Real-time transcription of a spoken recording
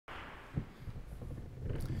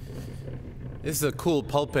This is a cool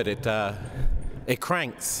pulpit. It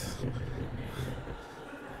cranks,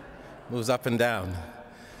 moves up and down.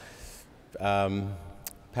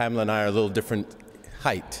 Pamela and I are a little different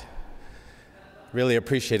height. Really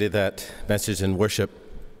appreciated that message in worship.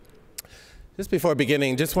 Just before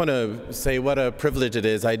beginning, just want to say what a privilege it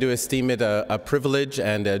is. I do esteem it a privilege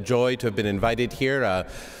and a joy to have been invited here.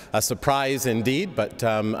 A surprise indeed, but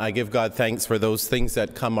I give God thanks for those things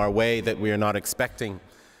that come our way that we are not expecting.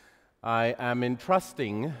 I am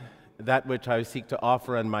entrusting that which I seek to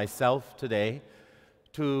offer in myself today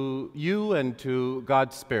to you and to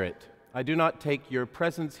God's Spirit. I do not take your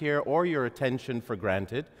presence here or your attention for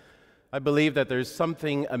granted. I believe that there's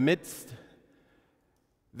something amidst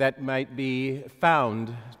that might be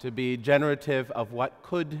found to be generative of what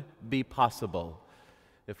could be possible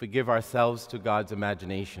if we give ourselves to God's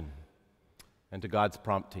imagination and to God's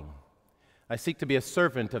prompting. I seek to be a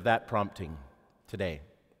servant of that prompting today.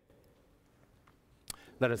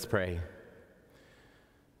 Let us pray.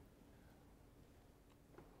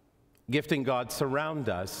 Gifting God, surround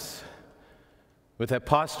us with a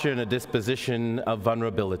posture and a disposition of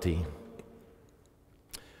vulnerability.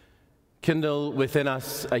 Kindle within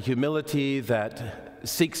us a humility that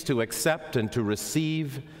seeks to accept and to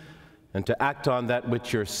receive and to act on that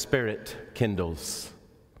which your Spirit kindles.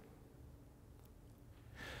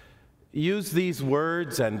 Use these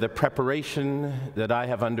words and the preparation that I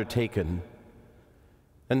have undertaken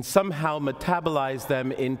and somehow metabolize them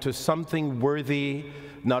into something worthy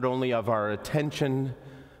not only of our attention,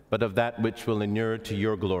 but of that which will inure to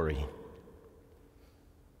your glory.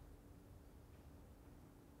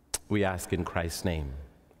 We ask in Christ's name.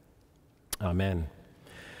 Amen.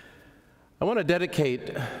 I want to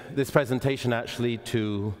dedicate this presentation actually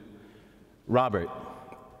to Robert.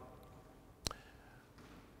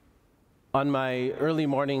 On my early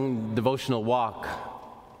morning devotional walk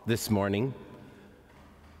this morning,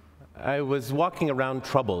 I was walking around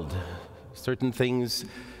troubled. Certain things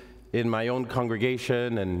in my own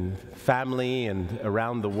congregation and family and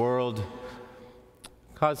around the world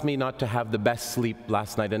caused me not to have the best sleep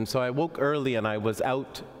last night. And so I woke early and I was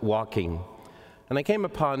out walking. And I came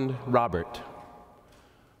upon Robert.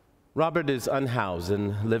 Robert is unhoused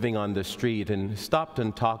and living on the street, and stopped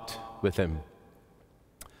and talked with him.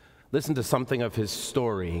 Listened to something of his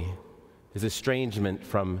story, his estrangement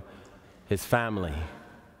from his family,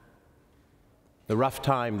 the rough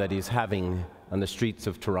time that he's having on the streets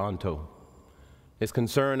of Toronto, his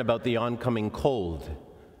concern about the oncoming cold,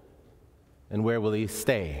 and where will he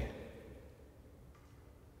stay.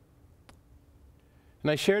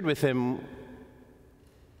 And I shared with him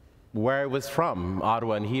where I was from,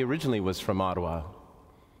 Ottawa, and he originally was from Ottawa.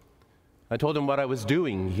 I told him what I was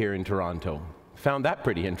doing here in Toronto. Found that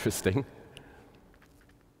pretty interesting.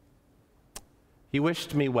 He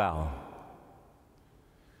wished me well.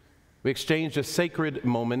 We exchanged a sacred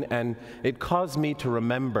moment, and it caused me to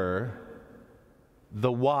remember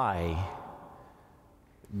the why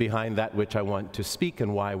behind that which I want to speak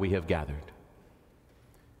and why we have gathered.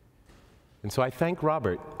 And so I thank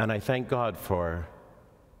Robert, and I thank God for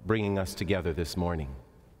bringing us together this morning.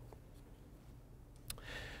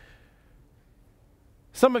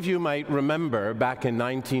 Some of you might remember back in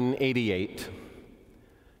 1988,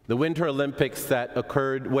 the Winter Olympics that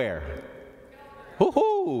occurred where?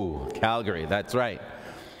 Woo-hoo! Calgary, that's right.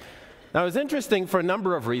 Now, it was interesting for a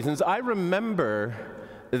number of reasons. I remember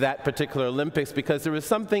that particular Olympics because there was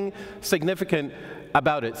something significant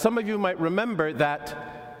about it. Some of you might remember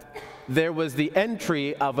that there was the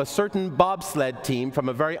entry of a certain bobsled team from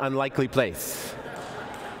a very unlikely place.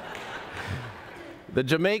 The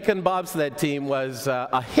Jamaican bobsled team was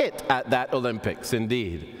a hit at that Olympics,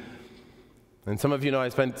 indeed. And some of you know I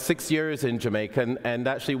spent 6 years in Jamaica and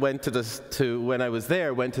actually went when I was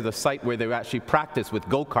there, went to the site where they actually practiced with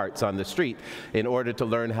go-karts on the street in order to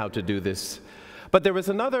learn how to do this. But there was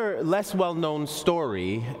another less well-known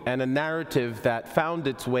story and a narrative that found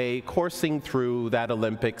its way coursing through that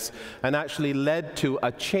Olympics and actually led to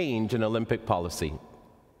a change in Olympic policy.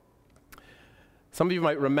 Some of you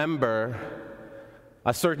might remember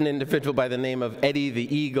a certain individual by the name of Eddie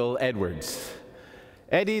the Eagle Edwards.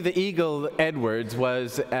 Eddie the Eagle Edwards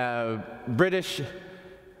was a British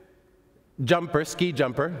ski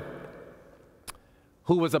jumper,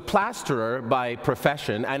 who was a plasterer by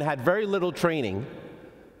profession and had very little training,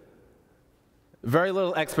 very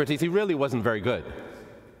little expertise. He really wasn't very good.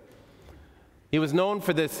 He was known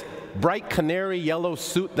for this bright canary yellow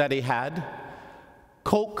suit that he had,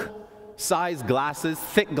 Coke-sized glasses,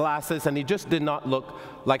 thick glasses, and he just did not look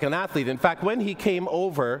like an athlete. In fact, when he came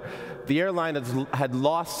over, the airline had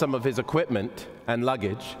lost some of his equipment and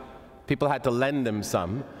luggage. People had to lend him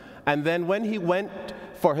some. And then when he went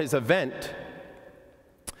for his event,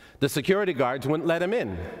 the security guards wouldn't let him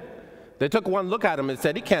in. They took one look at him and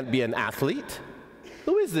said, he can't be an athlete.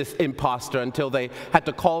 Who is this imposter? Until they had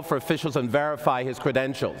to call for officials and verify his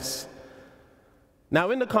credentials.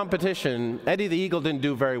 Now in the competition, Eddie the Eagle didn't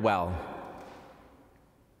do very well.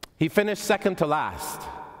 He finished second to last.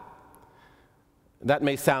 That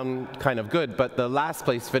may sound kind of good, but the last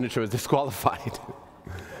place finisher was disqualified.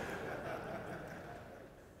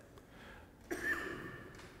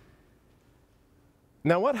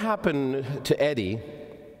 Now what happened to Eddie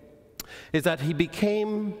is that he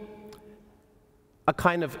became a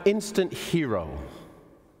kind of instant hero.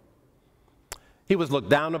 He was looked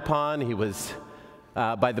down upon, he was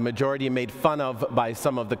by the majority made fun of by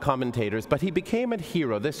some of the commentators, but he became a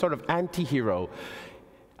hero, this sort of anti-hero,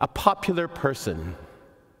 a popular person.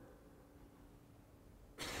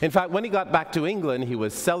 In fact, when he got back to England, he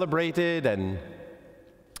was celebrated, and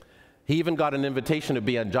he even got an invitation to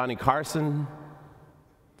be on Johnny Carson.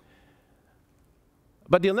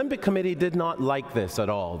 But the Olympic Committee did not like this at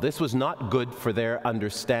all. This was not good for their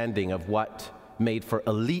understanding of what made for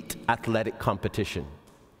elite athletic competition.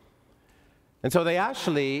 And so they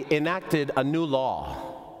actually enacted a new law,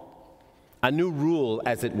 a new rule,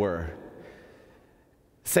 as it were,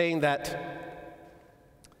 saying that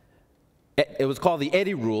it was called the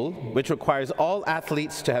Eddie Rule, which requires all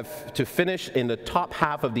athletes to finish in the top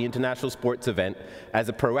half of the international sports event as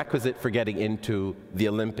a prerequisite for getting into the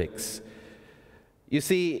Olympics. You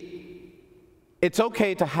see, it's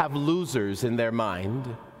okay to have losers in their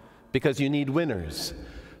mind because you need winners.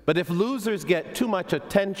 But if losers get too much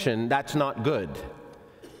attention, that's not good.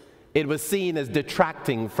 It was seen as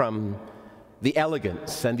detracting from the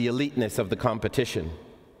elegance and the eliteness of the competition.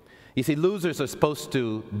 You see, losers are supposed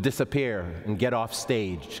to disappear and get off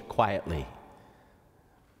stage quietly.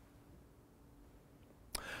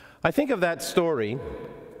 I think of that story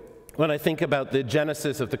when I think about the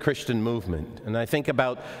genesis of the Christian movement, and I think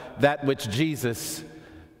about that which Jesus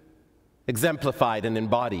exemplified and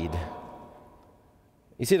embodied.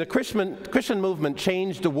 You see, the Christian movement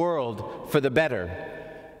changed the world for the better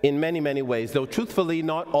in many, many ways, though truthfully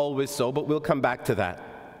not always so, but we'll come back to that.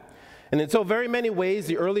 And in so very many ways,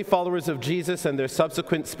 the early followers of Jesus and their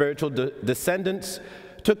subsequent spiritual descendants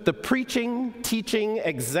took the preaching, teaching,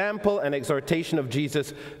 example, and exhortation of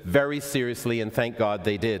Jesus very seriously, and thank God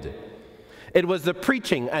they did. It was the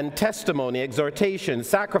preaching and testimony, exhortation,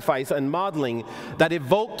 sacrifice, and modeling that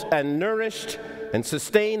evoked and nourished and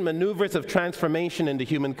sustained maneuvers of transformation in the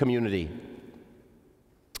human community.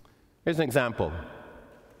 Here's an example.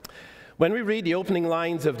 When we read the opening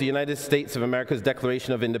lines of the United States of America's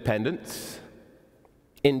Declaration of Independence,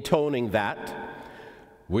 intoning that,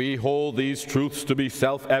 "We hold these truths to be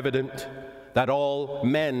self-evident, that all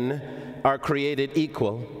men are created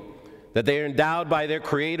equal, that they are endowed by their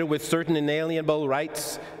Creator with certain inalienable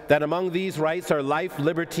rights, that among these rights are life,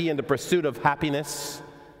 liberty, and the pursuit of happiness."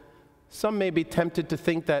 Some may be tempted to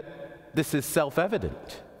think that this is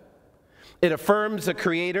self-evident. It affirms the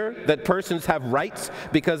Creator, that persons have rights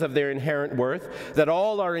because of their inherent worth, that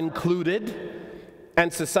all are included,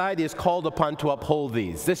 and society is called upon to uphold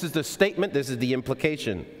these. This is the statement, this is the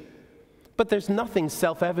implication. But there's nothing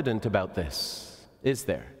self-evident about this, is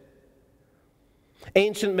there?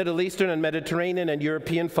 Ancient Middle Eastern and Mediterranean and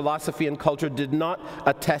European philosophy and culture did not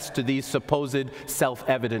attest to these supposed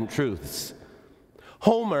self-evident truths.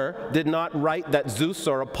 Homer did not write that Zeus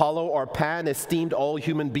or Apollo or Pan esteemed all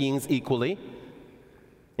human beings equally.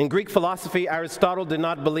 In Greek philosophy, Aristotle did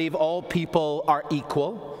not believe all people are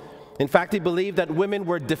equal. In fact, he believed that women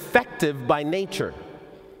were defective by nature.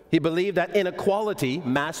 He believed that inequality,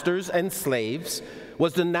 masters and slaves,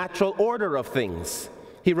 was the natural order of things.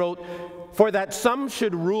 He wrote, "For that some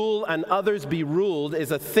should rule and others be ruled is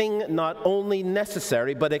a thing not only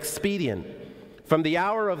necessary but expedient. From the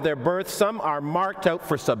hour of their birth, some are marked out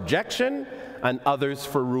for subjection and others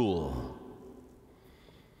for rule."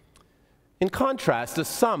 In contrast, the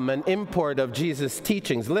sum and import of Jesus'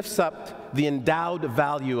 teachings lifts up the endowed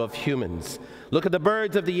value of humans. Look at the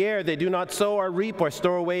birds of the air. They do not sow or reap or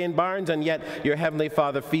store away in barns, and yet your heavenly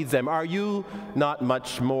Father feeds them. Are you not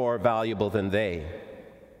much more valuable than they?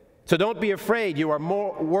 So don't be afraid. You are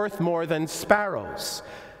worth more than sparrows.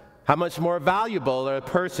 How much more valuable are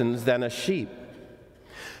persons than a sheep?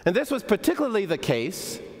 And this was particularly the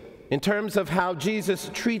case in terms of how Jesus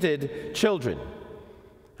treated children,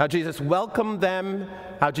 how Jesus welcomed them,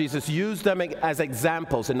 how Jesus used them as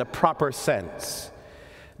examples in the proper sense.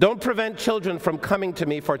 "Don't prevent children from coming to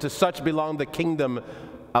me, for to such belong the kingdom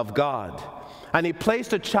of God." And he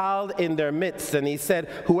placed a child in their midst, and he said,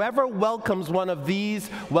 "Whoever welcomes one of these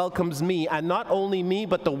welcomes me, and not only me,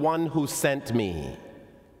 but the one who sent me."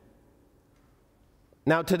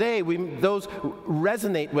 Now today, those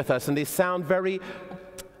resonate with us, and they sound very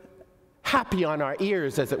happy on our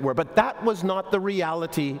ears, as it were. But that was not the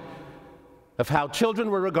reality of how children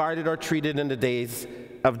were regarded or treated in the days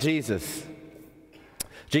of Jesus.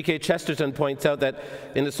 G.K. Chesterton points out that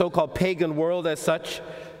in the so-called pagan world as such,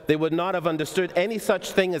 they would not have understood any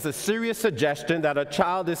such thing as a serious suggestion that a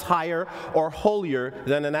child is higher or holier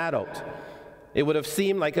than an adult. It would have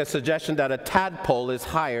seemed like a suggestion that a tadpole is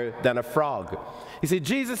higher than a frog. You see,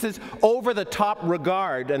 Jesus' over-the-top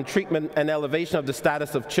regard and treatment and elevation of the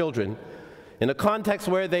status of children in a context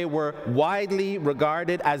where they were widely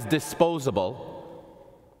regarded as disposable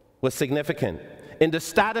was significant. In the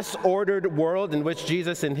status-ordered world in which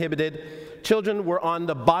Jesus inhabited, children were on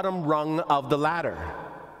the bottom rung of the ladder.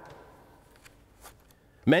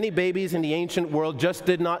 Many babies in the ancient world just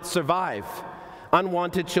did not survive.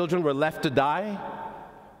 Unwanted children were left to die,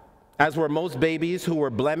 as were most babies who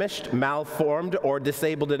were blemished, malformed, or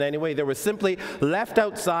disabled in any way. They were simply left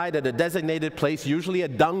outside at a designated place, usually a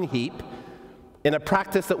dung heap, in a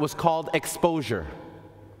practice that was called exposure.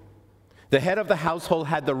 The head of the household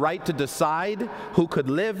had the right to decide who could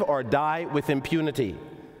live or die with impunity.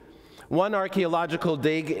 One archaeological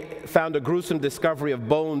dig found a gruesome discovery of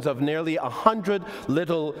bones of nearly 100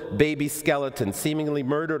 little baby skeletons, seemingly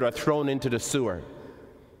murdered or thrown into the sewer.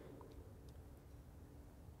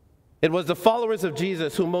 It was the followers of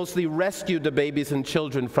Jesus who mostly rescued the babies and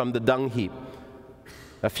children from the dung heap.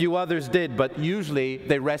 A few others did, but usually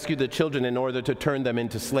they rescued the children in order to turn them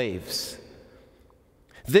into slaves.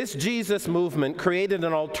 This Jesus movement created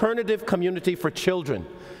an alternative community for children.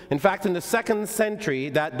 In fact, in the 2nd century,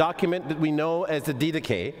 that document that we know as the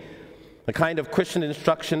Didache, a kind of Christian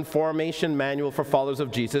instruction formation manual for followers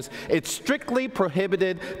of Jesus, it strictly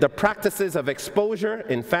prohibited the practices of exposure,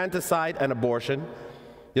 infanticide, and abortion.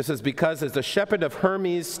 This is because, as the shepherd of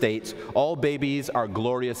Hermes states, all babies are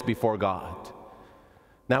glorious before God.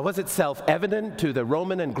 Now, was it self-evident to the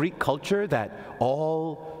Roman and Greek culture that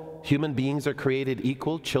all human beings are created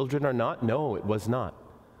equal, children are not? No, it was not.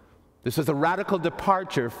 This was a radical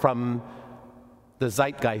departure from the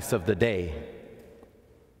zeitgeist of the day.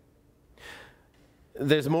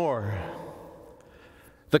 There's more.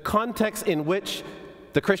 The context in which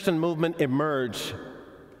the Christian movement emerged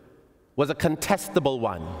was a contestable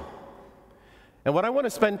one. And what I want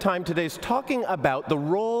to spend time today is talking about the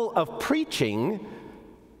role of preaching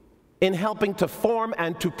in helping to form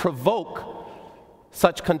and to provoke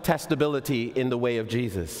such contestability in the way of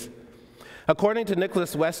Jesus. According to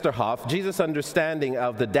Nicholas Westerhoff, Jesus' understanding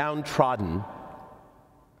of the downtrodden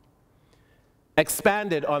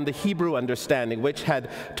expanded on the Hebrew understanding, which had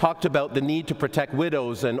talked about the need to protect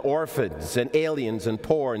widows and orphans and aliens and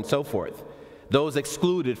poor and so forth, those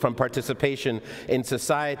excluded from participation in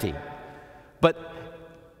society. But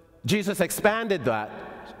Jesus expanded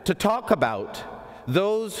that to talk about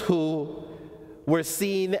those who were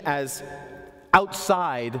seen as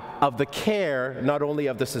outside of the care not only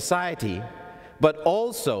of the society, but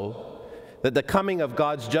also that the coming of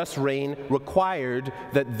God's just reign required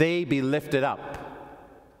that they be lifted up.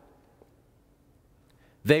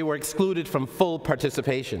 They were excluded from full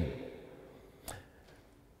participation.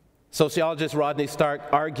 Sociologist Rodney Stark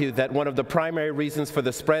argued that one of the primary reasons for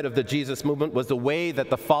the spread of the Jesus movement was the way that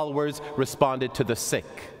the followers responded to the sick.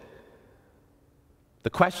 The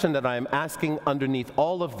question that I am asking underneath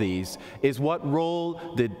all of these is, what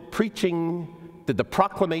role did the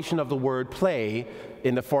proclamation of the word play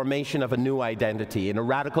in the formation of a new identity, in a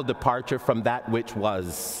radical departure from that which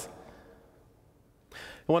was?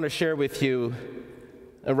 I want to share with you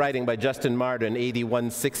a writing by Justin Martyr in AD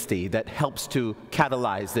 160 that helps to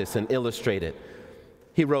catalyze this and illustrate it.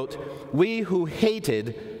 He wrote, "We who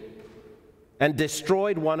hated and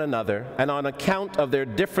destroyed one another, and on account of their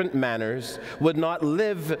different manners would not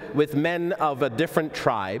live with men of a different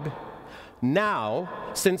tribe, now,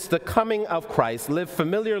 since the coming of Christ, live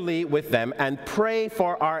familiarly with them and pray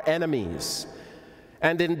for our enemies,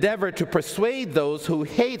 and endeavor to persuade those who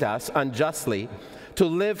hate us unjustly to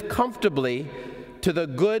live comfortably to the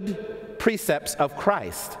good precepts of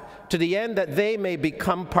Christ, to the end that they may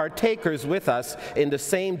become partakers with us in the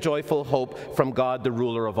same joyful hope from God, the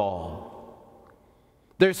ruler of all."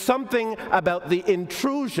 There's something about the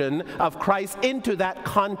intrusion of Christ into that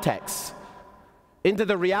context, into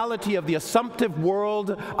the reality of the assumptive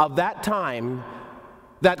world of that time,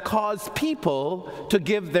 that caused people to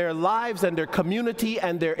give their lives and their community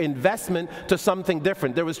and their investment to something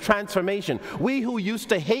different. There was transformation. We who used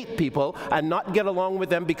to hate people and not get along with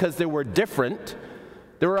them because they were different,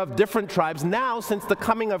 they were of different tribes. Now, since the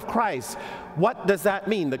coming of Christ, what does that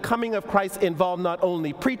mean? The coming of Christ involved not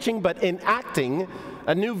only preaching, but enacting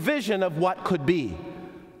a new vision of what could be,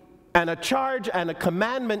 and a charge and a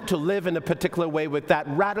commandment to live in a particular way with that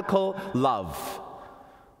radical love.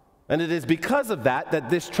 And it is because of that that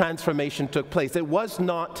this transformation took place. It was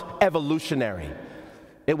not evolutionary.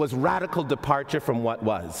 It was radical departure from what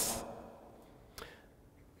was.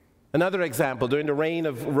 Another example, during the reign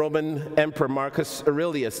of Roman Emperor Marcus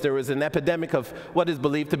Aurelius, there was an epidemic of what is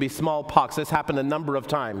believed to be smallpox. This happened a number of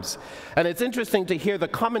times. And it's interesting to hear the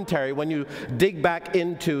commentary when you dig back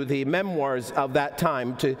into the memoirs of that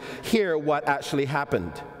time to hear what actually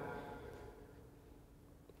happened.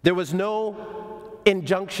 There was no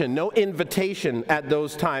injunction, no invitation at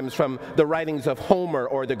those times from the writings of Homer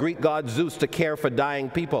or the Greek god Zeus to care for dying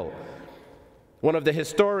people. One of the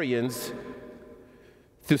historians,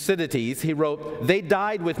 Thucydides, he wrote, "They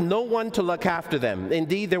died with no one to look after them.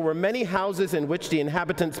 Indeed, there were many houses in which the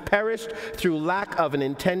inhabitants perished through lack of an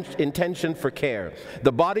intention for care.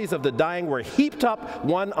 The bodies of the dying were heaped up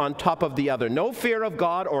one on top of the other. No fear of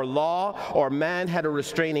God or law or man had a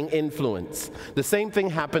restraining influence." The same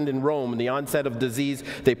thing happened in Rome. In the onset of disease,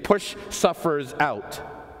 they pushed sufferers out.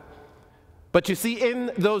 But you see,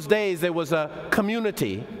 in those days, there was a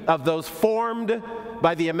community of those formed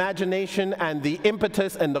by the imagination and the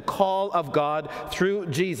impetus and the call of God through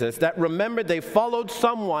Jesus that remembered they followed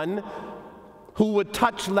someone who would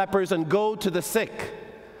touch lepers and go to the sick,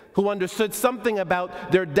 who understood something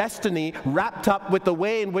about their destiny wrapped up with the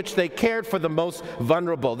way in which they cared for the most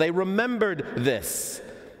vulnerable. They remembered this,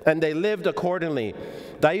 and they lived accordingly.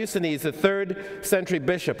 Diocles, the 3rd century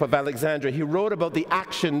bishop of Alexandria, he wrote about the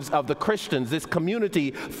actions of the Christians, this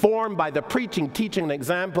community formed by the preaching, teaching, and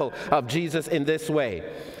example of Jesus in this way.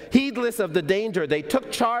 Heedless of the danger, they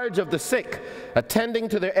took charge of the sick, attending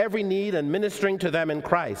to their every need and ministering to them in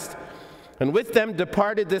Christ. And with them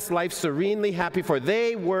departed this life serenely happy, for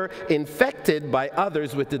they were infected by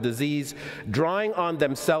others with the disease, drawing on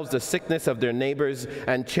themselves the sickness of their neighbors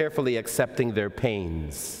and cheerfully accepting their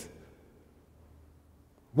pains.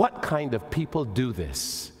 What kind of people do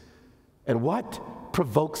this? And what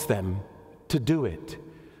provokes them to do it?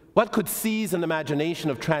 What could seize an imagination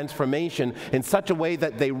of transformation in such a way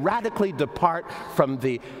that they radically depart from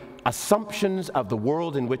the assumptions of the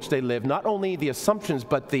world in which they live? Not only the assumptions,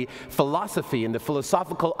 but the philosophy and the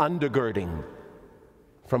philosophical undergirding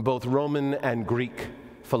from both Roman and Greek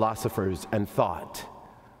philosophers and thought.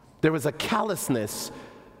 There was a callousness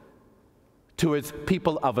towards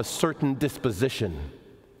people of a certain disposition.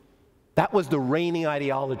 That was the reigning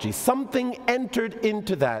ideology. Something entered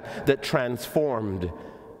into that transformed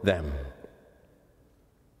them.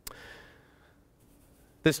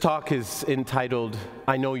 This talk is entitled,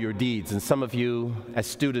 "I Know Your Deeds," and some of you, as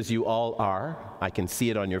astute as you all are, I can see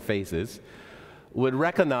it on your faces, would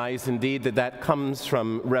recognize indeed that comes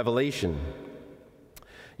from Revelation.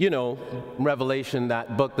 You know, Revelation,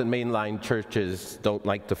 that book that mainline churches don't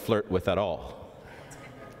like to flirt with at all.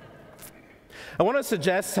 I want to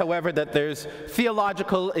suggest, however, that there's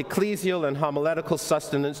theological, ecclesial, and homiletical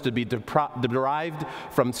sustenance to be derived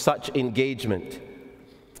from such engagement.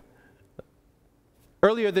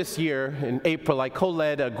 Earlier this year, in April, I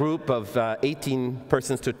co-led a group of 18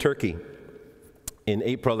 persons to Turkey in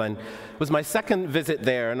April, and it was my second visit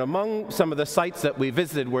there. And among some of the sites that we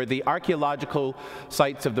visited were the archaeological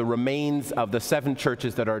sites of the remains of the 7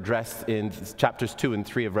 churches that are addressed in chapters 2 and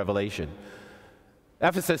 3 of Revelation.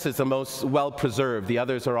 Ephesus is the most well-preserved. The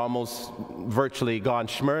others are almost virtually gone.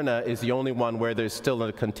 Smyrna is the only one where there's still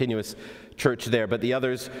a continuous church there, but the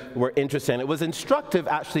others were interesting. It was instructive,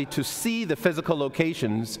 actually, to see the physical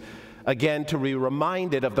locations, again, to be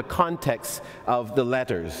reminded of the context of the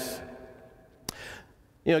letters.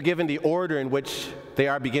 You know, given the order in which they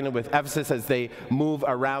are, beginning with Ephesus, as they move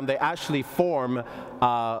around, they actually form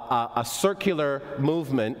a circular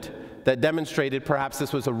movement that demonstrated perhaps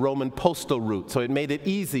this was a Roman postal route, so it made it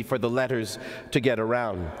easy for the letters to get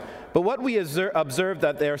around. But what we observe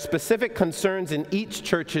that there are specific concerns in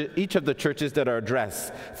each of the churches that are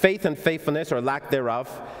addressed: faith and faithfulness, or lack thereof,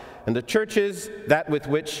 and the churches that with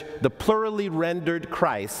which the plurally rendered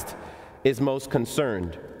Christ is most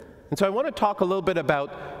concerned. And so I want to talk a little bit about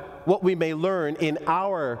what we may learn in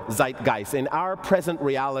our zeitgeist, in our present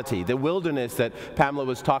reality, the wilderness that Pamela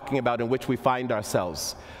was talking about in which we find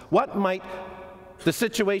ourselves. What might the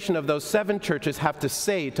situation of those 7 churches have to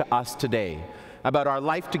say to us today about our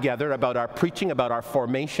life together, about our preaching, about our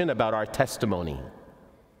formation, about our testimony?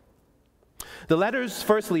 The letters,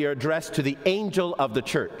 firstly, are addressed to the angel of the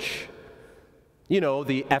church. You know,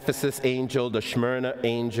 the Ephesus angel, the Smyrna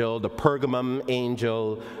angel, the Pergamum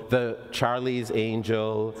angel, the Charlie's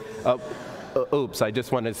angel. Oops, I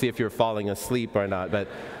just wanted to see if you're falling asleep or not. But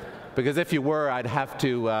because if you were, I'd have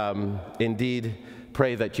to indeed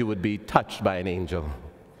pray that you would be touched by an angel.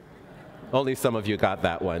 Only some of you got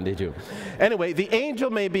that one, did you? Anyway, the angel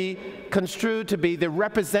may be construed to be the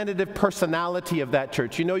representative personality of that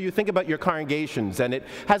church. You know, you think about your congregations, and it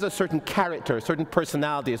has a certain character, a certain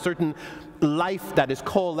personality, a certain life that is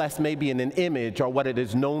coalesced maybe in an image or what it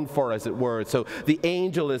is known for, as it were. So the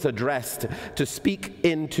angel is addressed to speak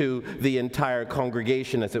into the entire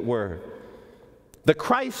congregation, as it were. The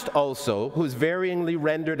Christ also, who is varyingly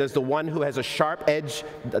rendered as the one who has a sharp edge,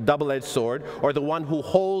 a double-edged sword, or the one who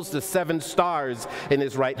holds the 7 stars in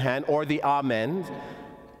his right hand, or the Amen,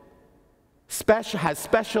 has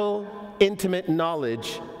special, intimate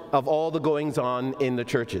knowledge of all the goings-on in the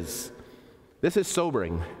churches. This is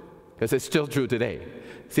sobering, because it's still true today.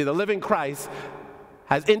 See, the living Christ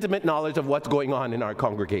has intimate knowledge of what's going on in our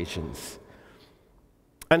congregations.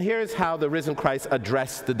 And here's how the risen Christ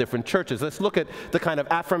addressed the different churches. Let's look at the kind of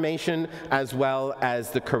affirmation as well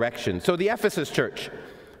as the correction. So the Ephesus church,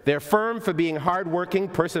 they're firm for being hardworking,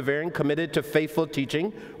 persevering, committed to faithful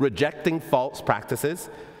teaching, rejecting false practices.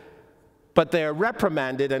 But they are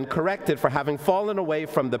reprimanded and corrected for having fallen away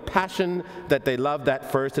from the passion that they loved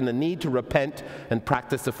at first and the need to repent and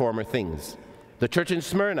practice the former things. The church in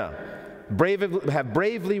Smyrna have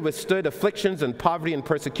bravely withstood afflictions and poverty and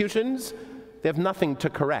persecutions. They have nothing to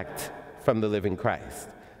correct from the living Christ.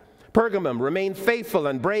 Pergamum remain faithful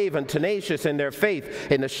and brave and tenacious in their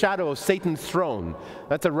faith in the shadow of Satan's throne.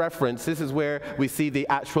 That's a reference. This is where we see the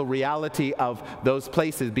actual reality of those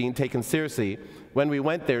places being taken seriously. When we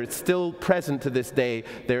went there, it's still present to this day.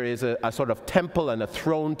 There is a sort of temple and a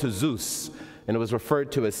throne to Zeus, and it was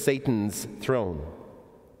referred to as Satan's throne.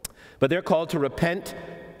 But they're called to repent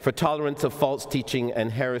for tolerance of false teaching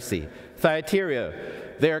and heresy. Thyatira,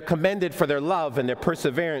 they are commended for their love and their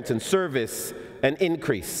perseverance and service and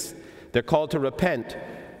increase. They're called to repent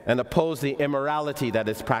and oppose the immorality that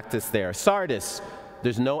is practiced there. Sardis,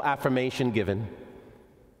 there's no affirmation given,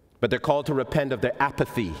 but they're called to repent of their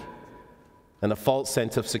apathy and a false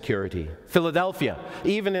sense of security. Philadelphia,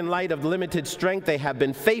 even in light of limited strength, they have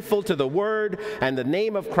been faithful to the word and the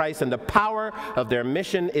name of Christ, and the power of their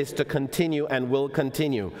mission is to continue and will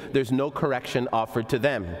continue. There's no correction offered to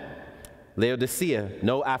them. Laodicea,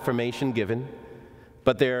 no affirmation given,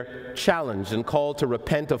 but they're challenged and called to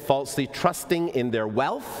repent of falsely trusting in their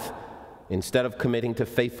wealth instead of committing to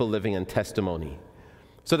faithful living and testimony.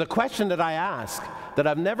 So the question that I ask, that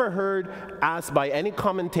I've never heard asked by any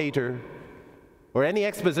commentator or any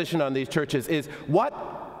exposition on these churches, is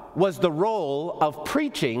what was the role of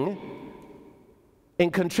preaching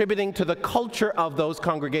in contributing to the culture of those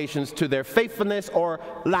congregations, to their faithfulness or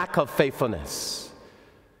lack of faithfulness?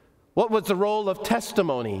 What was the role of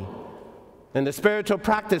testimony and the spiritual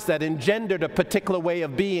practice that engendered a particular way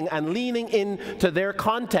of being and leaning into their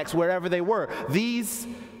context wherever they were? These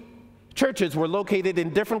churches were located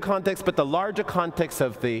in different contexts, but the larger context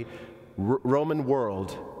of the Roman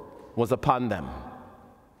world was upon them.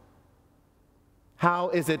 How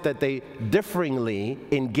is it that they differingly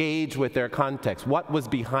engage with their context? What was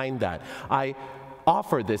behind that? I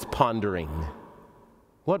offer this pondering.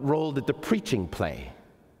 What role did the preaching play?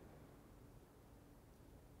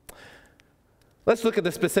 Let's look at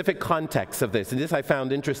the specific context of this, and this I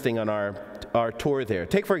found interesting on our tour there.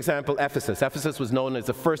 Take, for example, Ephesus. Ephesus was known as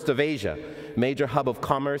the first of Asia, major hub of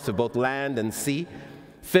commerce of both land and sea,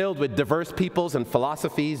 filled with diverse peoples and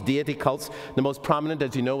philosophies, deity cults. The most prominent,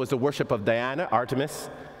 as you know, was the worship of Diana, Artemis.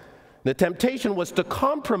 The temptation was to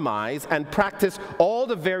compromise and practice all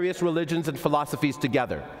the various religions and philosophies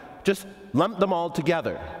together. Just lump them all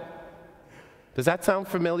together. Does that sound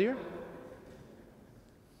familiar?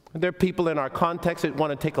 There are people in our context that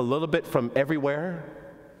want to take a little bit from everywhere,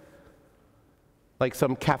 like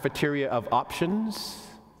some cafeteria of options.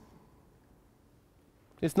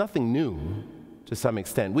 It's nothing new to some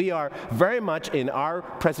extent. We are very much in our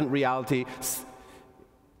present reality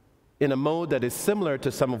in a mode that is similar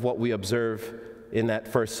to some of what we observe in that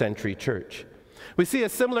first century church. We see a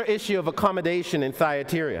similar issue of accommodation in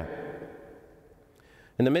Thyatira.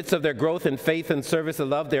 In the midst of their growth in faith and service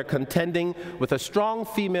and love, they're contending with a strong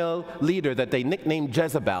female leader that they nicknamed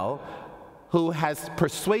Jezebel, who has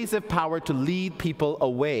persuasive power to lead people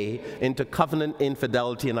away into covenant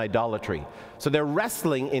infidelity and idolatry. So they're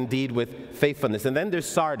wrestling indeed with faithfulness. And then there's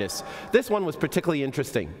Sardis. This one was particularly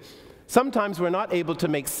interesting. Sometimes we're not able to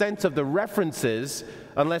make sense of the references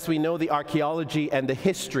unless we know the archaeology and the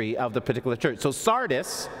history of the particular church. So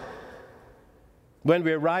Sardis, when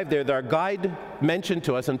we arrived there, our guide mentioned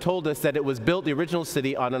to us and told us that it was built, the original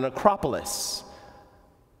city, on an acropolis.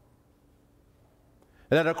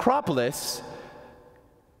 And that acropolis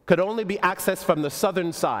could only be accessed from the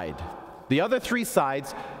southern side. The other three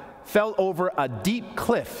sides fell over a deep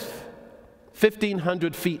cliff,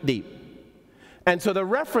 1,500 feet deep. And so the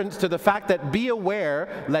reference to the fact that be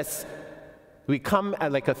aware lest we come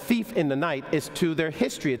like a thief in the night is to their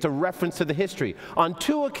history. It's a reference to the history. On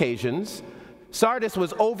 2 occasions, Sardis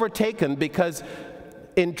was overtaken because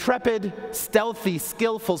intrepid, stealthy,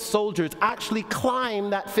 skillful soldiers actually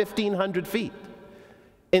climbed that 1,500 feet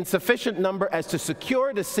in sufficient number as to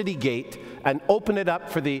secure the city gate and open it up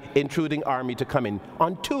for the intruding army to come in.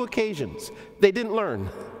 On 2 occasions, they didn't learn.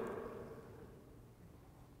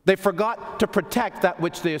 They forgot to protect that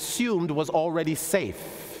which they assumed was already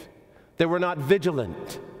safe. They were not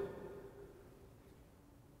vigilant.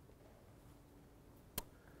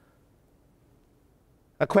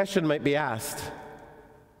 A question might be asked: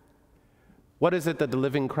 what is it that the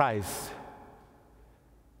living Christ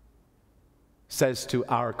says to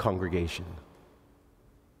our congregation?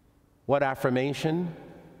 What affirmation?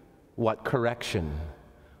 What correction?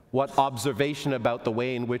 What observation about the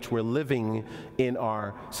way in which we're living in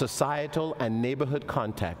our societal and neighborhood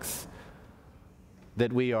context,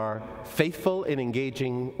 that we are faithful in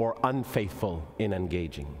engaging or unfaithful in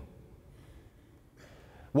engaging?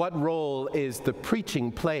 What role is the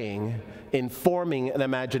preaching playing in forming an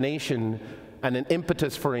imagination and an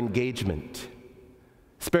impetus for engagement?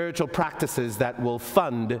 Spiritual practices that will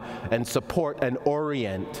fund and support and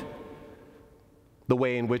orient the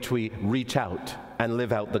way in which we reach out and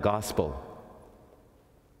live out the gospel.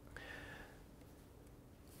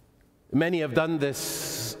 Many have done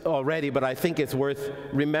this already, but I think it's worth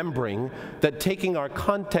remembering that taking our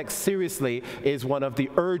context seriously is one of the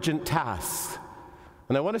urgent tasks.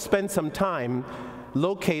 And I want to spend some time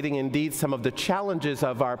locating indeed some of the challenges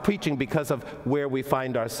of our preaching because of where we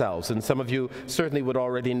find ourselves. And some of you certainly would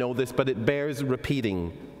already know this, but it bears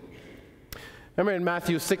repeating. Remember in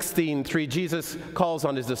Matthew 16:3, Jesus calls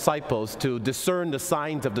on his disciples to discern the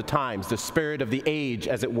signs of the times, the spirit of the age,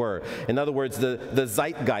 as it were. In other words, the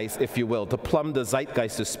zeitgeist, if you will, to plumb the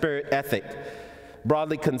zeitgeist, the spirit ethic,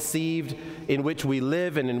 broadly conceived, in which we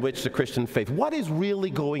live and in which the Christian faith. What is really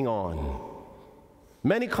going on?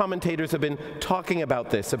 Many commentators have been talking about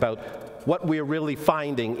this, about what we're really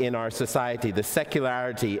finding in our society, the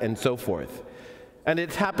secularity and so forth. And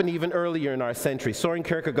it's happened even earlier in our century. Soren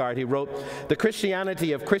Kierkegaard, he wrote, "The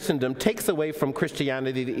Christianity of Christendom takes away from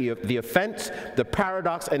Christianity the offense, the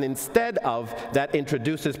paradox, and instead of that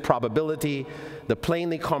introduces probability, the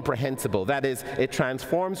plainly comprehensible. That is, it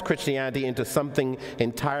transforms Christianity into something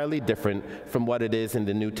entirely different from what it is in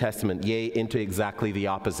the New Testament, yea, into exactly the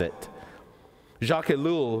opposite." Jacques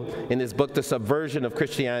Ellul, in his book, The Subversion of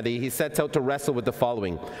Christianity, he sets out to wrestle with the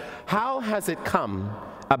following: how has it come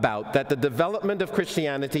about that the development of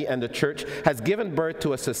Christianity and the church has given birth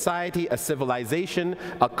to a society, a civilization,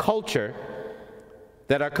 a culture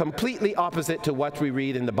that are completely opposite to what we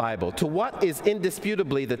read in the Bible, to what is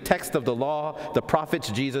indisputably the text of the law, the prophets,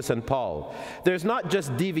 Jesus and Paul? There's not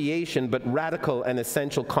just deviation, but radical and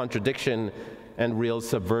essential contradiction and real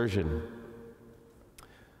subversion.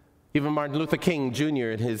 Even Martin Luther King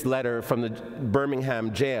Jr., in his letter from the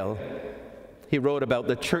Birmingham jail, he wrote about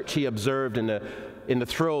the church he observed in the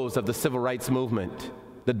throes of the civil rights movement,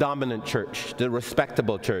 the dominant church, the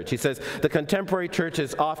respectable church. He says, "The contemporary church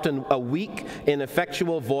is often a weak,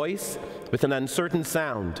 ineffectual voice with an uncertain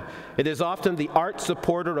sound. It is often the art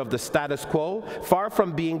supporter of the status quo. Far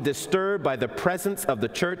from being disturbed by the presence of the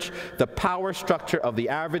church, the power structure of the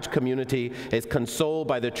average community is consoled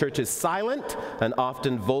by the church's silent and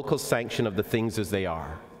often vocal sanction of the things as they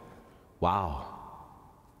are." Wow.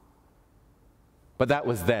 But that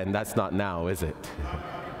was then, that's not now, is it?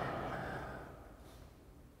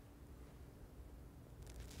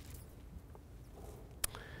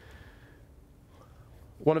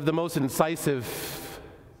 One of the most incisive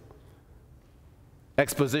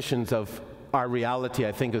expositions of our reality,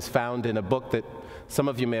 I think, is found in a book that some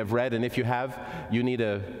of you may have read, and if you have, you need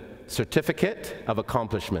a certificate of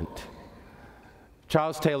accomplishment.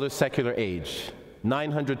 Charles Taylor's Secular Age,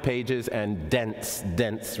 900 pages and dense,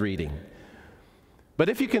 dense reading. But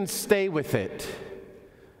if you can stay with it,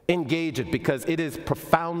 engage it, because it is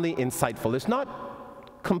profoundly insightful. It's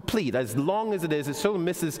not complete. As long as it still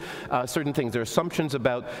misses certain things. There are assumptions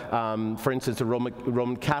about, for instance, the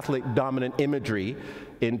Roman Catholic dominant imagery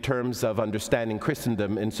in terms of understanding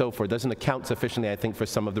Christendom and so forth. Doesn't account sufficiently, I think, for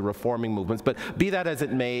some of the reforming movements. But be that as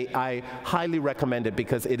it may, I highly recommend it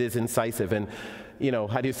because it is incisive. And, you know,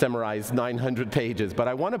 how do you summarize 900 pages? But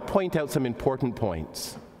I want to point out some important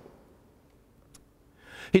points.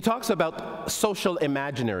 He talks about social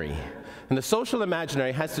imaginary. And the social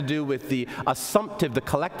imaginary has to do with the assumptive, the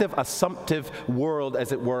collective assumptive world,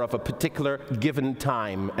 as it were, of a particular given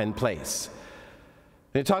time and place.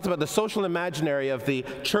 And he talks about the social imaginary of the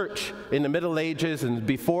church in the Middle Ages and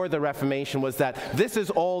before the Reformation was that this is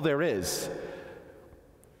all there is.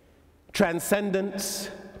 Transcendence,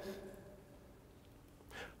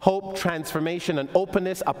 hope, transformation, and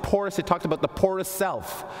openness, a porous, it talked about the porous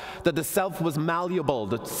self, that the self was malleable,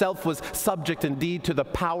 the self was subject indeed to the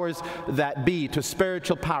powers that be, to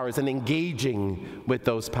spiritual powers, and engaging with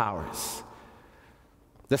those powers.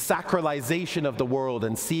 The sacralization of the world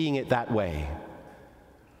and seeing it that way.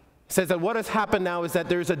 It says that what has happened now is that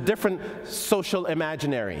there's a different social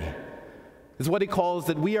imaginary. Is what he calls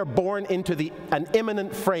that we are born into an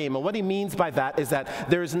immanent frame. And what he means by that is that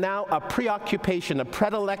there is now a preoccupation, a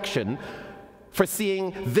predilection for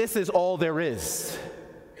seeing this is all there is.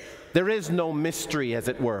 There is no mystery, as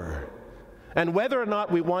it were. And whether or not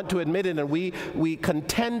we want to admit it and we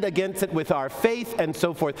contend against it with our faith and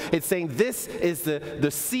so forth, it's saying this is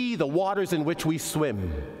the sea, the waters in which we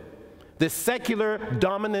swim. This secular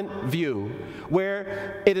dominant view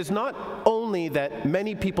where it is not only that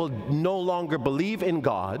many people no longer believe in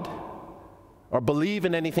God or believe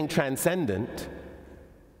in anything transcendent,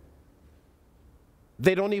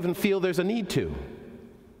 they don't even feel there's a need to.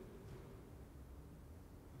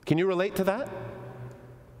 Can you relate to that?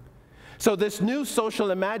 So this new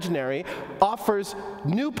social imaginary offers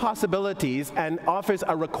new possibilities and offers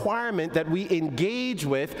a requirement that we engage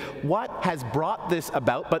with what has brought this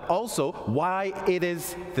about, but also why it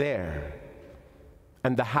is there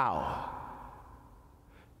and the how.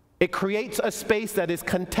 It creates a space that is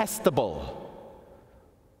contestable.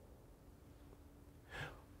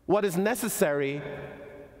 What is necessary,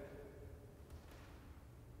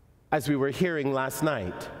 as we were hearing last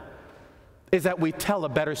night, is that we tell a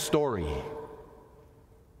better story.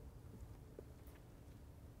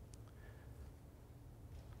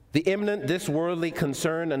 The imminent, this worldly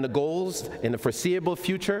concern and the goals in the foreseeable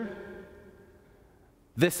future,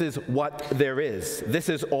 this is what there is. This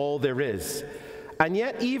is all there is. And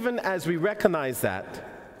yet, even as we recognize that,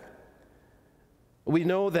 we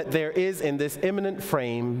know that there is in this imminent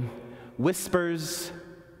frame whispers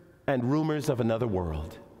and rumors of another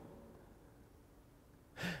world.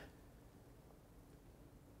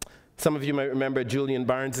 Some of you might remember Julian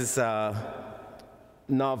Barnes's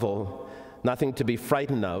novel, Nothing to be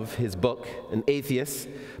Frightened of, his book, An Atheist.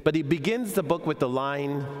 But he begins the book with the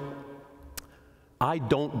line, I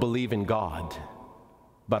don't believe in God,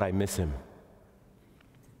 but I miss him.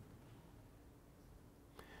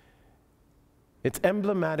 It's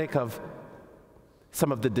emblematic of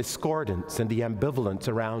some of the discordance and the ambivalence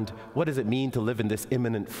around what does it mean to live in this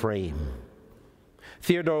immanent frame.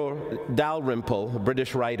 Theodore Dalrymple, a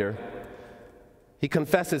British writer, he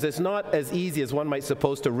confesses it's not as easy as one might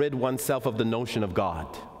suppose to rid oneself of the notion of God.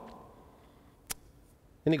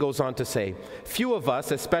 And he goes on to say, few of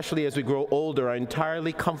us, especially as we grow older, are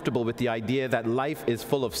entirely comfortable with the idea that life is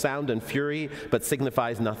full of sound and fury, but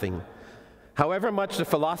signifies nothing. However much the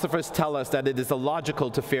philosophers tell us that it is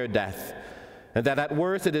illogical to fear death, and that at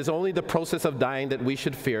worst it is only the process of dying that we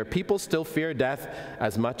should fear, people still fear death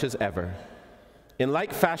as much as ever. In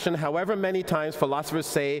like fashion, however many times philosophers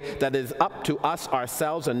say that it is up to us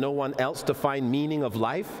ourselves and no one else to find meaning of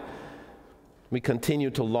life, we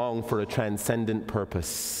continue to long for a transcendent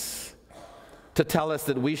purpose. To tell us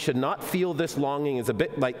that we should not feel this longing is a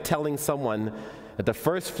bit like telling someone at the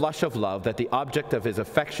first flush of love that the object of his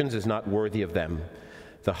affections is not worthy of them.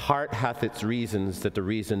 The heart hath its reasons that the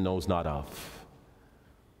reason knows not of.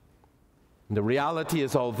 And the reality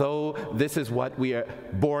is, although this is what we are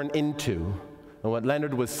born into, and what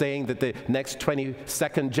Leonard was saying, that the next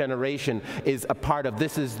 22nd generation is a part of,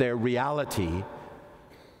 this is their reality.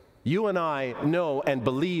 You and I know and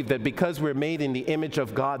believe that because we're made in the image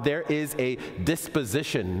of God, there is a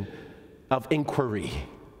disposition of inquiry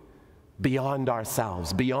beyond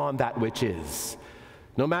ourselves, beyond that which is.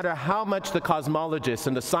 No matter how much the cosmologists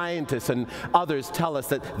and the scientists and others tell us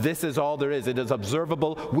that this is all there is, it is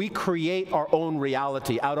observable, we create our own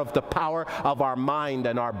reality out of the power of our mind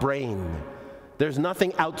and our brain. There's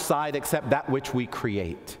nothing outside except that which we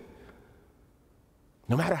create.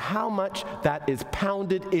 No matter how much that is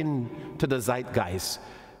pounded into the zeitgeist,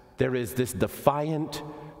 there is this defiant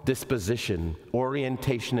disposition,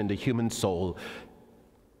 orientation in the human soul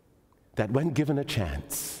that when given a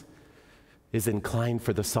chance is inclined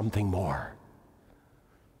for the something more.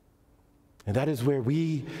 And that is where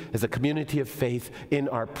we, as a community of faith, in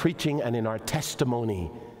our preaching and in our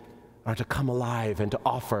testimony, are to come alive and to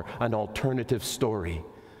offer an alternative story.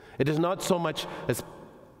 It is not so much, as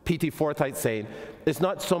P.T. Forsyth saying, it's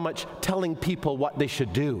not so much telling people what they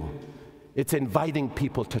should do. It's inviting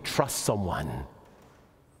people to trust someone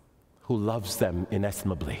who loves them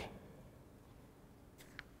inestimably.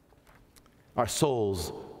 Our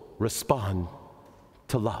souls respond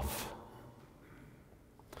to love.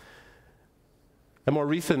 A more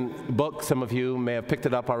recent book, some of you may have picked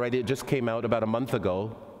it up already, it just came out about a month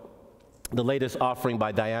ago, the latest offering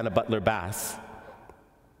by Diana Butler Bass,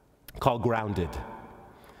 called Grounded.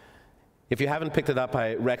 If you haven't picked it up,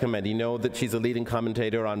 I recommend. You know that she's a leading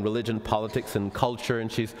commentator on religion, politics, and culture, and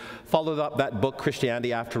she's followed up that book,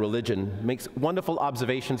 Christianity After Religion, makes wonderful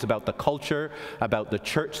observations about the culture, about the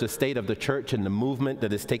church, the state of the church, and the movement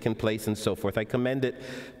that has taken place, and so forth. I commend it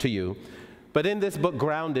to you. But in this book,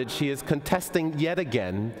 Grounded, she is contesting yet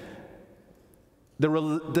again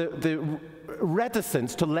the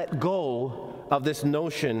reticence to let go of this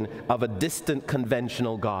notion of a distant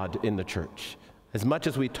conventional God in the church. As much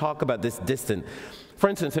as we talk about this distant, for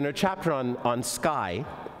instance, in her chapter on sky,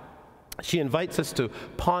 she invites us to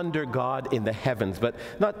ponder God in the heavens, but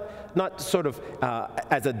not sort of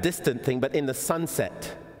as a distant thing, but in the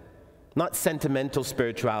sunset. Not sentimental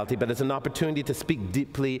spirituality, but as an opportunity to speak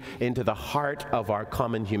deeply into the heart of our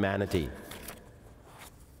common humanity.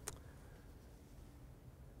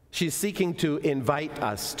 She's seeking to invite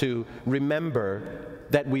us to remember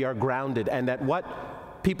that we are grounded and that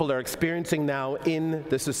what people are experiencing now in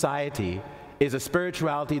the society is a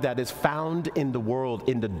spirituality that is found in the world,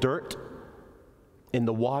 in the dirt, in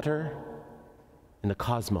the water, in the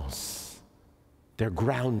cosmos. They're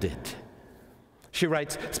grounded. She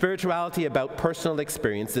writes, spirituality about personal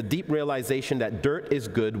experience, the deep realization that dirt is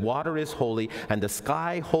good, water is holy, and the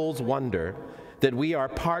sky holds wonder, that we are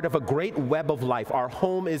part of a great web of life. Our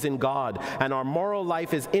home is in God, and our moral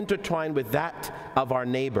life is intertwined with that of our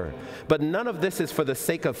neighbor. But none of this is for the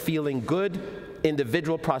sake of feeling good,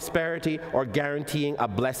 individual prosperity, or guaranteeing a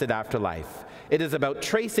blessed afterlife. It is about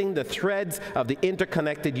tracing the threads of the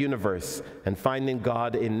interconnected universe and finding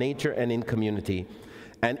God in nature and in community.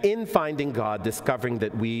 And in finding God, discovering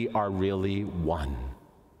that we are really one.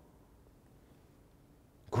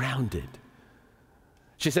 Grounded.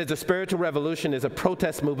 She says the spiritual revolution is a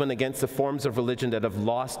protest movement against the forms of religion that have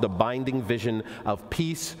lost the binding vision of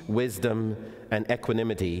peace, wisdom, and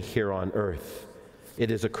equanimity here on earth.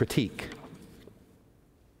 It is a critique.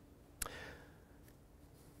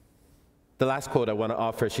 The last quote I want to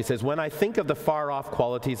offer, she says, when I think of the far-off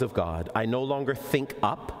qualities of God, I no longer think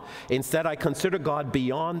up. Instead, I consider God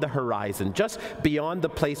beyond the horizon, just beyond the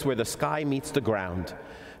place where the sky meets the ground.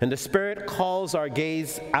 And the Spirit calls our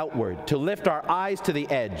gaze outward, to lift our eyes to the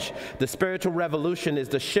edge. The spiritual revolution is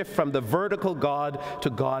the shift from the vertical God to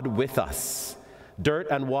God with us. Dirt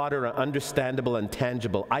and water are understandable and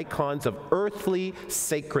tangible, icons of earthly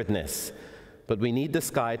sacredness. But we need the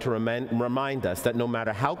sky to remind us that no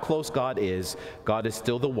matter how close God is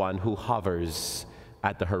still the one who hovers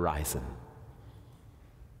at the horizon.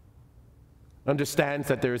 Understands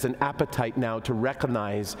that there is an appetite now to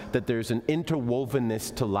recognize that there's an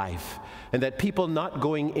interwovenness to life, and that people not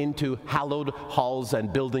going into hallowed halls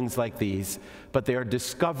and buildings like these, but they are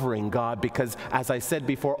discovering God because, as I said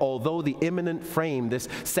before, although the immanent frame, this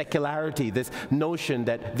secularity, this notion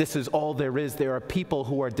that this is all there is, there are people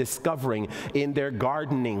who are discovering in their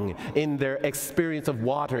gardening, in their experience of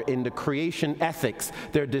water, in the creation ethics,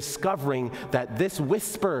 they're discovering that this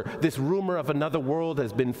whisper, this rumor of another world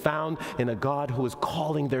has been found in a God who is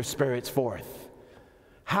calling their spirits forth.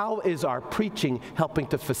 How is our preaching helping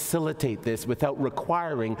to facilitate this without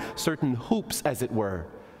requiring certain hoops, as it were,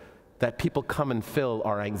 that people come and fill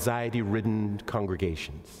our anxiety-ridden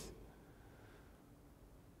congregations?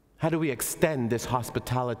 How do we extend this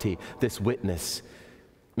hospitality, this witness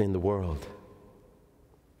in the world?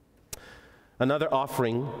 Another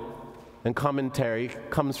offering and commentary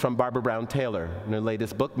comes from Barbara Brown Taylor in her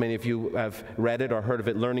latest book. Many of you have read it or heard of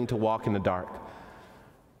it, Learning to Walk in the Dark.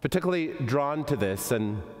 Particularly drawn to this,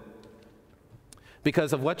 and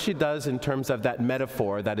because of what she does in terms of that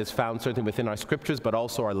metaphor that is found certainly within our scriptures, but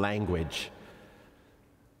also our language.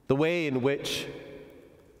 The way in which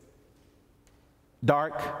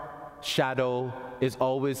dark shadow is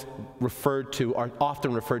always referred to, or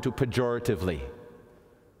often referred to pejoratively.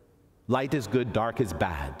 Light is good, dark is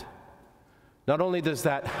bad. Not only does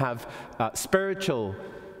that have spiritual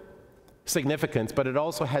significance, but it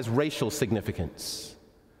also has racial significance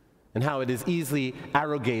and how it is easily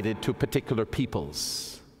arrogated to particular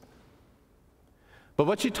peoples. But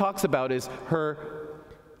what she talks about is her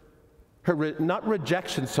not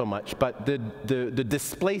rejection so much, but the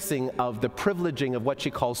displacing of the privileging of what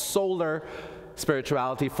she calls solar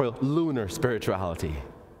spirituality for lunar spirituality.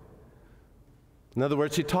 In other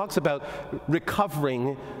words, she talks about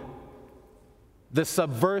recovering the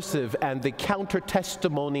subversive and the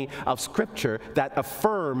counter-testimony of Scripture that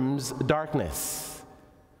affirms darkness.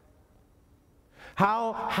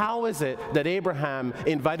 How is it that Abraham,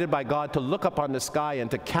 invited by God to look up on the sky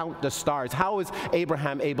and to count the stars, how is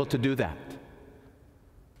Abraham able to do that?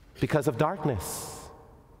 Because of darkness.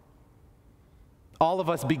 All of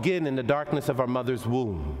us begin in the darkness of our mother's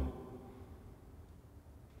womb.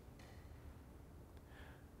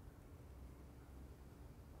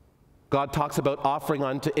 God talks about offering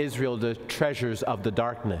unto Israel the treasures of the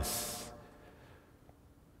darkness.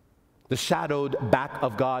 The shadowed back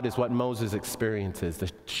of God is what Moses experiences,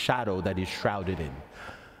 the shadow that he's shrouded in.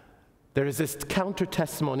 There is this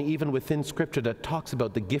counter-testimony even within Scripture that talks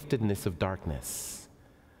about the giftedness of darkness.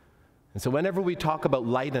 And so whenever we talk about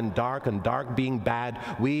light and dark being bad,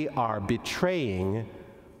 we are betraying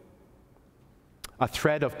a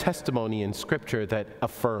thread of testimony in Scripture that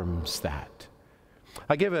affirms that.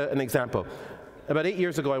 I'll give an example. About 8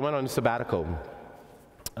 years ago, I went on a sabbatical.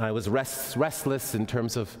 I was restless in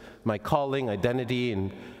terms of my calling, identity,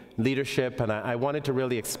 and leadership, and I wanted to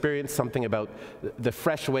really experience something about the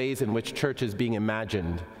fresh ways in which church is being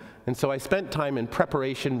imagined. And so I spent time in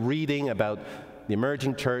preparation reading about the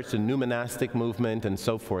emerging church, the new monastic movement, and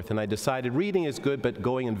so forth. And I decided reading is good, but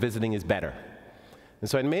going and visiting is better. And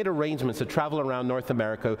so I made arrangements to travel around North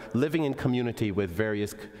America, living in community with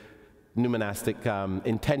various new monastic,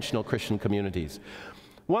 intentional Christian communities.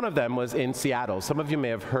 One of them was in Seattle. Some of you may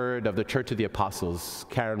have heard of the Church of the Apostles.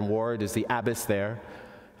 Karen Ward is the abbess there.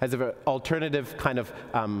 Has an alternative kind of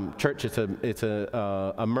church. It's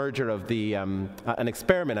a merger of the, an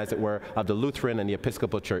experiment, as it were, of the Lutheran and the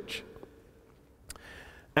Episcopal Church.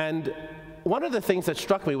 And one of the things that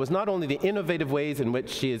struck me was not only the innovative ways in which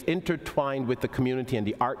she is intertwined with the community and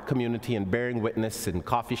the art community and bearing witness in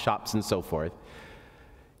coffee shops and so forth.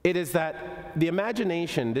 It is that the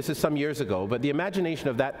imagination, this is some years ago, but the imagination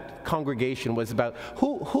of that congregation was about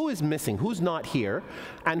who is missing, who's not here,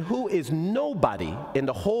 and who is nobody in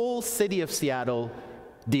the whole city of Seattle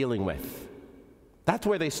dealing with. That's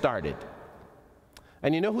where they started.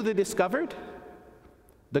 And you know who they discovered?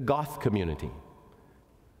 The goth community.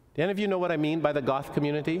 Do any of you know what I mean by the goth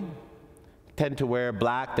community? Tend to wear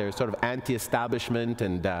black, they're sort of anti-establishment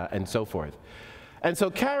and so forth. And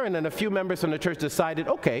so Karen and a few members from the church decided,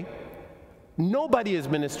 okay, nobody is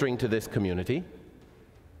ministering to this community.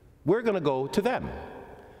 We're going to go to them.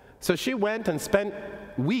 So she went and spent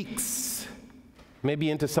weeks,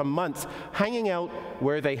 maybe into some months, hanging out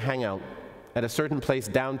where they hang out, at a certain place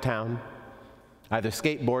downtown, either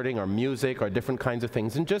skateboarding or music or different kinds of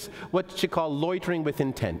things, and just what she called loitering with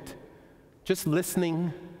intent. Just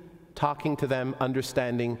listening, talking to them,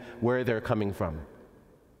 understanding where they're coming from.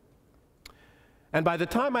 And by the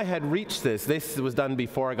time I had reached this was done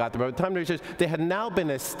before I got there, by the time they had now been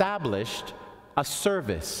established a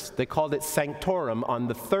service. They called it Sanctorum on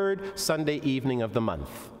the third Sunday evening of the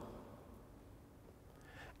month.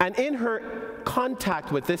 And in her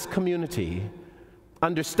contact with this community,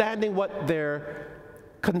 understanding what their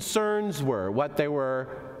concerns were, what they were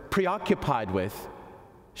preoccupied with,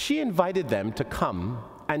 she invited them to come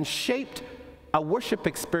and shaped a worship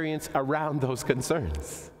experience around those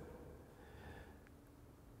concerns.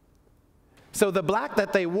 So the black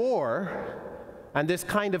that they wore and this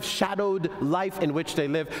kind of shadowed life in which they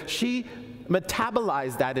live, she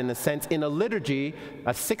metabolized that in a sense in a liturgy,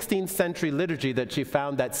 a 16th century liturgy that she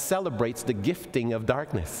found that celebrates the gifting of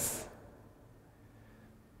darkness.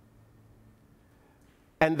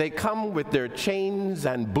 And they come with their chains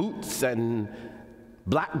and boots and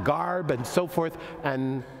black garb and so forth,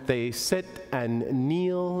 and they sit and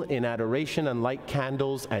kneel in adoration and light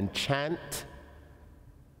candles and chant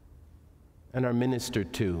and are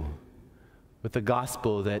ministered to with the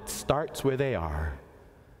gospel that starts where they are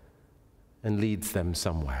and leads them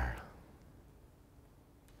somewhere.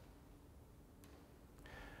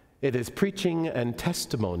 It is preaching and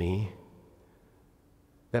testimony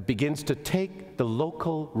that begins to take the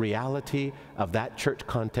local reality of that church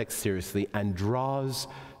context seriously and draws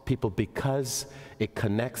people because it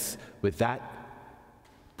connects with that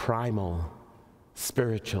primal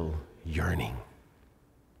spiritual yearning.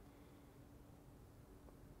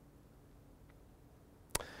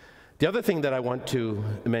 The other thing that I want to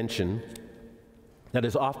mention that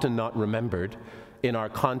is often not remembered in our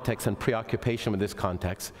context and preoccupation with this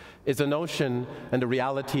context is the notion and the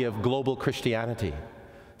reality of global Christianity.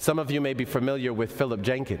 Some of you may be familiar with Philip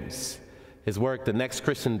Jenkins, his work, The Next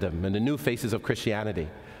Christendom and the New Faces of Christianity.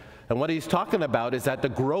 And what he's talking about is that the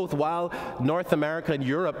growth, while North America and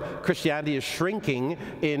Europe, Christianity is shrinking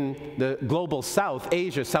in the global South,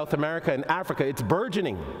 Asia, South America, and Africa, it's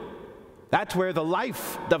burgeoning. That's where the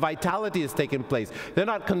life, the vitality is taking place. They're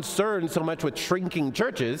not concerned so much with shrinking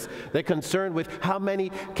churches. They're concerned with how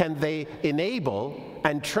many can they enable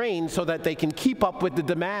and train so that they can keep up with the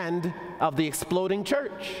demand of the exploding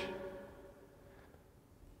church.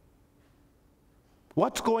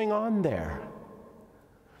 What's going on there?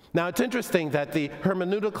 Now, it's interesting that the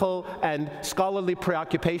hermeneutical and scholarly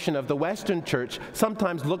preoccupation of the Western church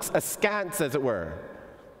sometimes looks askance, as it were,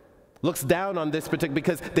 looks down on this particular,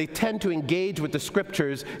 because they tend to engage with the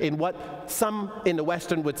scriptures in what some in the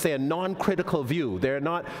Western would say a non-critical view. They're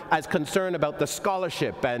not as concerned about the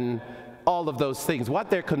scholarship and all of those things. What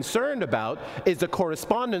they're concerned about is the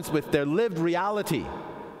correspondence with their lived reality.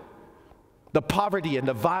 The poverty and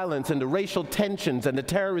the violence and the racial tensions and the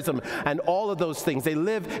terrorism and all of those things. They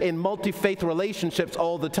live in multi-faith relationships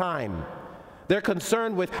all the time. They're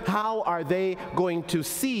concerned with how are they going to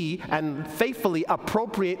see and faithfully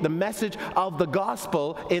appropriate the message of the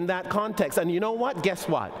gospel in that context. And you know what? Guess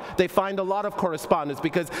what? They find a lot of correspondence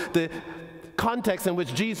because the context in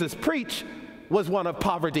which Jesus preached was one of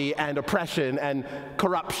poverty and oppression and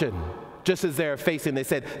corruption. Just as they're facing, they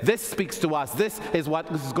said, this speaks to us. This is what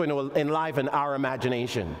is going to enliven our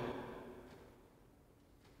imagination.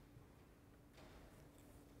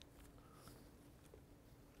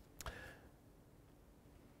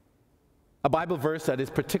 A Bible verse that is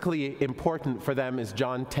particularly important for them is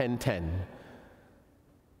John 10:10.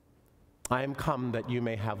 I am come that you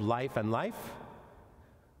may have life and life,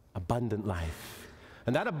 abundant life.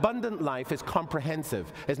 And that abundant life is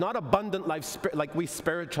comprehensive. It's not abundant life like we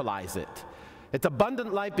spiritualize it. It's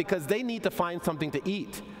abundant life because they need to find something to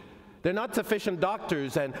eat. They're not sufficient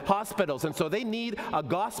doctors and hospitals, and so they need a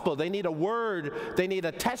gospel, they need a word, they need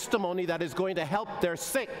a testimony that is going to help their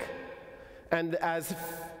sick. And as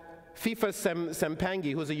Fifa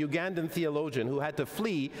Sempangi, who's a Ugandan theologian who had to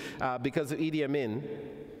flee because of Idi Amin,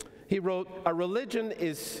 he wrote, a religion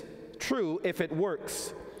is true if it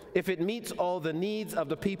works, if it meets all the needs of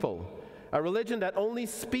the people. A religion that only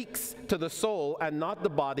speaks to the soul and not the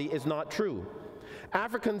body is not true.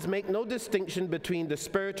 Africans make no distinction between the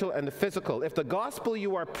spiritual and the physical. If the gospel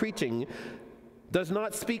you are preaching does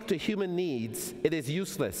not speak to human needs, it is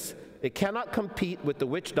useless. It cannot compete with the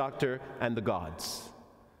witch doctor and the gods.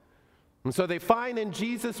 And so they find in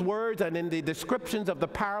Jesus' words and in the descriptions of the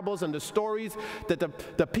parables and the stories that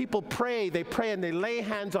the people pray and they lay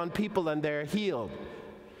hands on people and they're healed.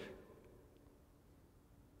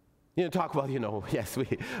 You know, talk about, yes,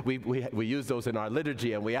 we use those in our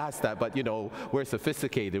liturgy and we ask that, but, we're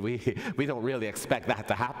sophisticated. We don't really expect that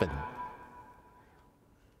to happen.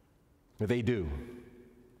 They do.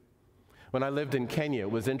 When I lived in Kenya,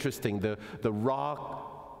 it was interesting, the raw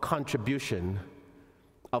contribution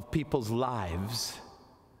of people's lives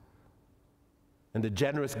and the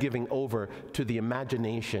generous giving over to the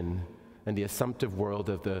imagination and the assumptive world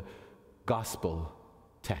of the gospel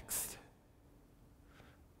text.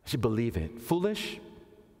 I should believe it. Foolish?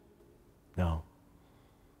 No.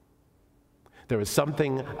 There is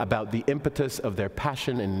something about the impetus of their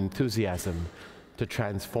passion and enthusiasm to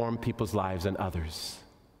transform people's lives and others,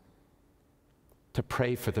 to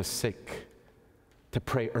pray for the sick, to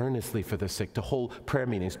pray earnestly for the sick, to hold prayer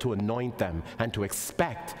meetings, to anoint them, and to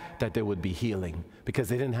expect that there would be healing because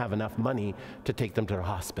they didn't have enough money to take them to the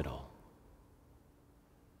hospital.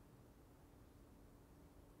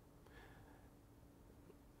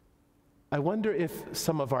 I wonder if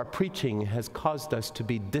some of our preaching has caused us to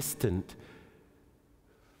be distant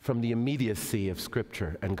from the immediacy of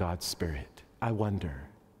Scripture and God's Spirit. I wonder.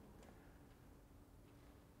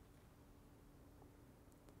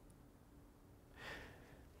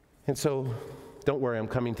 And so, don't worry, I'm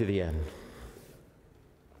coming to the end.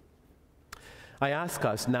 I ask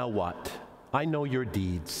us, now what? I know your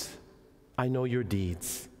deeds. I know your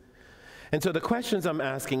deeds. And so the questions I'm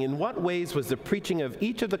asking, in what ways was the preaching of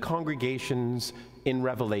each of the congregations in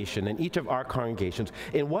Revelation, in each of our congregations,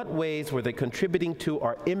 in what ways were they contributing to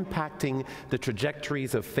or impacting the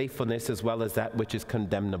trajectories of faithfulness as well as that which is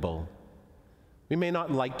condemnable? We may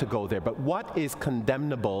not like to go there, but what is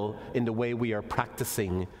condemnable in the way we are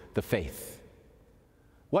practicing the faith?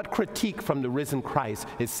 What critique from the risen Christ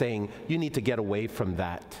is saying, you need to get away from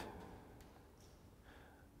that?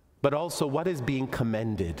 But also, what is being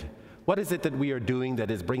commended? What is it that we are doing that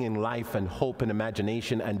is bringing life and hope and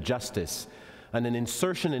imagination and justice and an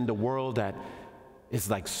insertion in the world that is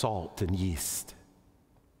like salt and yeast?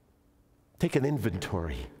 Take an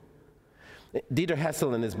inventory. Dieter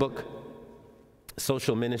Hessel, in his book,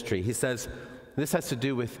 Social Ministry, he says, this has to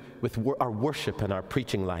do with our worship and our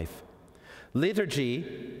preaching life.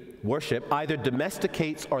 Liturgy, worship, either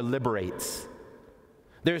domesticates or liberates.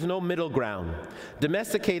 There's no middle ground.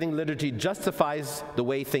 Domesticating liturgy justifies the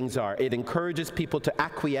way things are. It encourages people to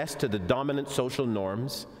acquiesce to the dominant social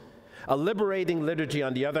norms. A liberating liturgy,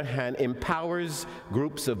 on the other hand, empowers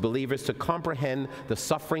groups of believers to comprehend the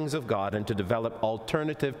sufferings of God and to develop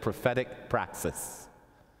alternative prophetic praxis.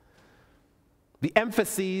 The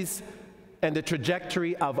emphases and the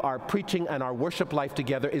trajectory of our preaching and our worship life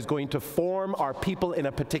together is going to form our people in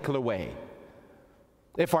a particular way.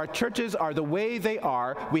 If our churches are the way they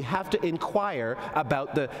are, we have to inquire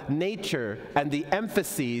about the nature and the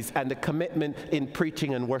emphases and the commitment in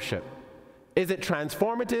preaching and worship. Is it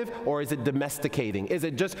transformative or is it domesticating? Is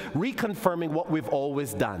it just reconfirming what we've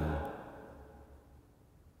always done?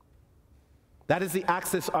 That is the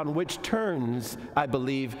axis on which turns, I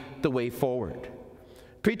believe, the way forward.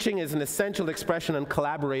 Preaching is an essential expression and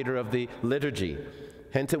collaborator of the liturgy.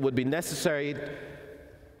 Hence, it would be necessary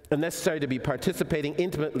to be participating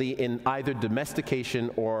intimately in either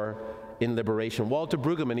domestication or in liberation. Walter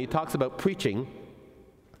Brueggemann, he talks about preaching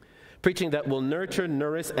that will nurture,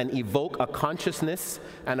 nourish, and evoke a consciousness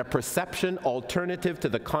and a perception alternative to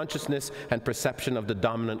the consciousness and perception of the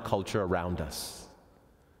dominant culture around us.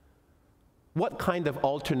 What kind of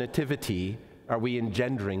alternativity are we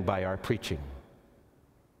engendering by our preaching?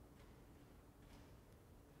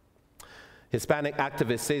 Hispanic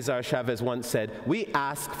activist Cesar Chavez once said, "We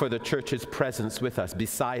ask for the church's presence with us,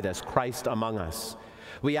 beside us, Christ among us.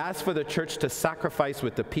 We ask for the church to sacrifice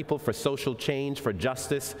with the people for social change, for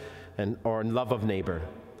justice, or in love of neighbor.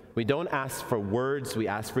 We don't ask for words, we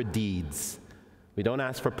ask for deeds. We don't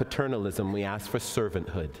ask for paternalism, we ask for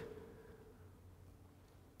servanthood."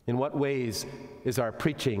 In what ways is our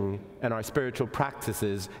preaching and our spiritual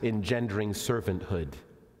practices engendering servanthood?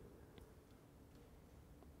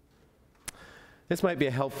 This might be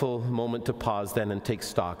a helpful moment to pause then and take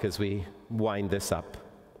stock as we wind this up.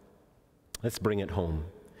 Let's bring it home.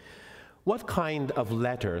 What kind of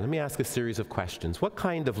letter, let me ask a series of questions. What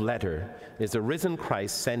kind of letter is a risen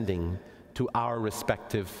Christ sending to our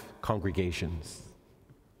respective congregations?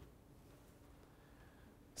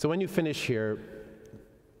 So when you finish here,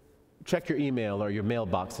 check your email or your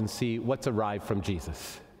mailbox and see what's arrived from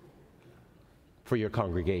Jesus for your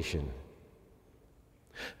congregation.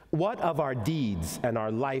 What of our deeds and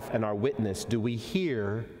our life and our witness do we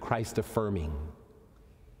hear Christ affirming?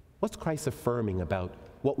 What's Christ affirming about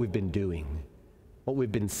what we've been doing, what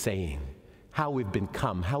we've been saying, how we've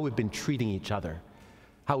become, how we've been treating each other,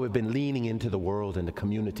 how we've been leaning into the world and the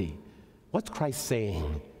community? What's Christ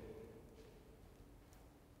saying?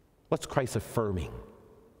 What's Christ affirming?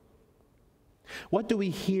 What do we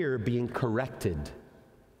hear being corrected,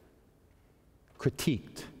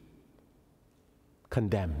 critiqued,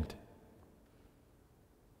 condemned?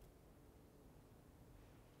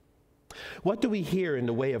 What do we hear in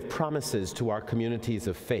the way of promises to our communities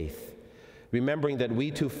of faith, remembering that we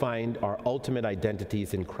too find our ultimate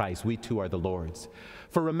identities in Christ? We too are the Lord's.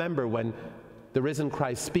 For remember, when the risen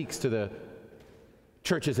Christ speaks to the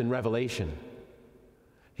churches in Revelation,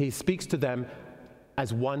 he speaks to them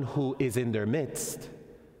as one who is in their midst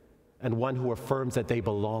and one who affirms that they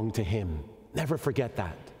belong to him. Never forget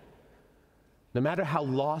that. No matter how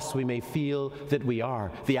lost we may feel that we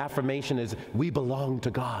are, the affirmation is we belong to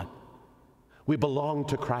God. We belong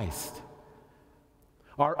to Christ.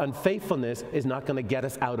 Our unfaithfulness is not going to get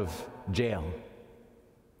us out of jail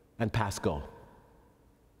and pass go.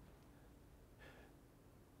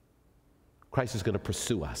 Christ is going to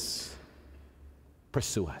pursue us,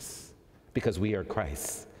 because we are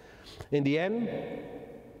Christ. In the end,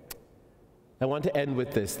 I want to end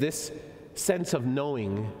with this sense of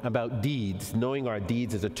knowing about deeds. Knowing our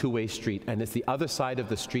deeds is a two-way street, and it's the other side of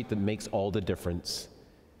the street that makes all the difference.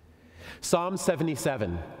 Psalm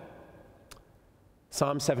 77,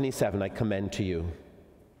 I commend to you.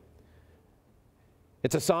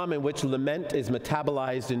 It's a psalm in which lament is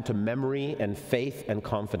metabolized into memory and faith and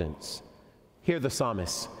confidence. Hear the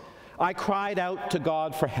psalmist. I cried out to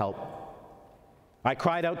God for help. I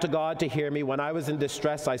cried out to God to hear me. When I was in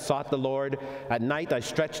distress, I sought the Lord. At night, I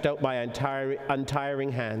stretched out my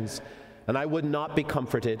untiring hands, and I would not be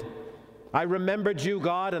comforted. I remembered you,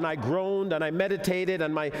 God, and I groaned, and I meditated,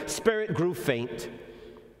 and my spirit grew faint.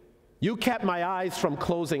 You kept my eyes from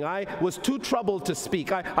closing. I was too troubled to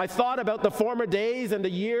speak. I thought about the former days and the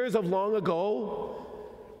years of long ago.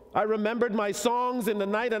 I remembered my songs in the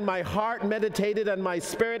night, and my heart meditated, and my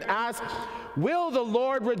spirit asked, will the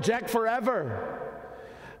Lord reject forever?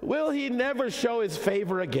 Will he never show his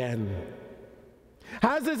favor again?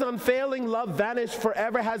 Has his unfailing love vanished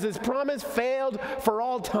forever? Has his promise failed for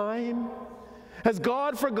all time? Has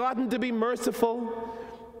God forgotten to be merciful?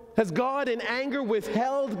 Has God in anger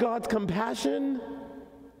withheld God's compassion?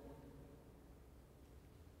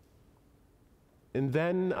 And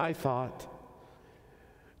then I thought,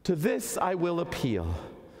 to this I will appeal.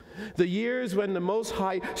 The years when the Most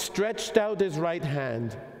High stretched out his right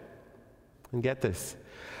hand. And get this,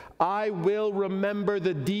 I will remember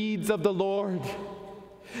the deeds of the Lord.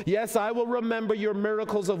 Yes, I will remember your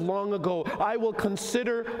miracles of long ago. I will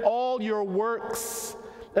consider all your works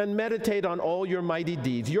and meditate on all your mighty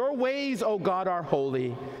deeds. Your ways, O God, are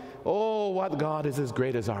holy. Oh, what God is as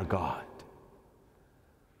great as our God.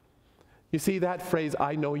 You see, that phrase,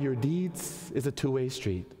 I know your deeds, is a two-way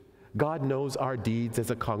street. God knows our deeds as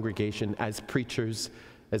a congregation, as preachers,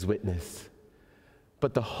 as witness.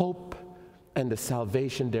 But the hope and the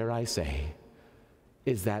salvation, dare I say,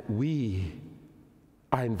 is that we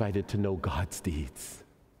are invited to know God's deeds.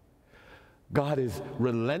 God is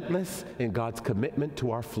relentless in God's commitment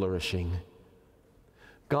to our flourishing.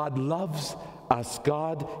 God loves us.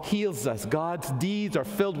 God heals us. God's deeds are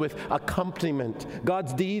filled with accompaniment.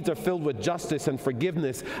 God's deeds are filled with justice and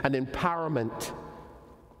forgiveness and empowerment.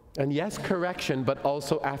 And yes, correction, but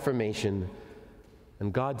also affirmation.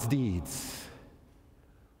 And God's deeds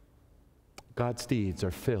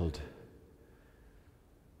are filled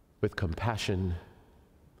with compassion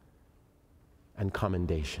and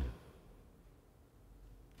commendation.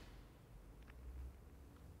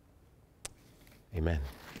 Amen.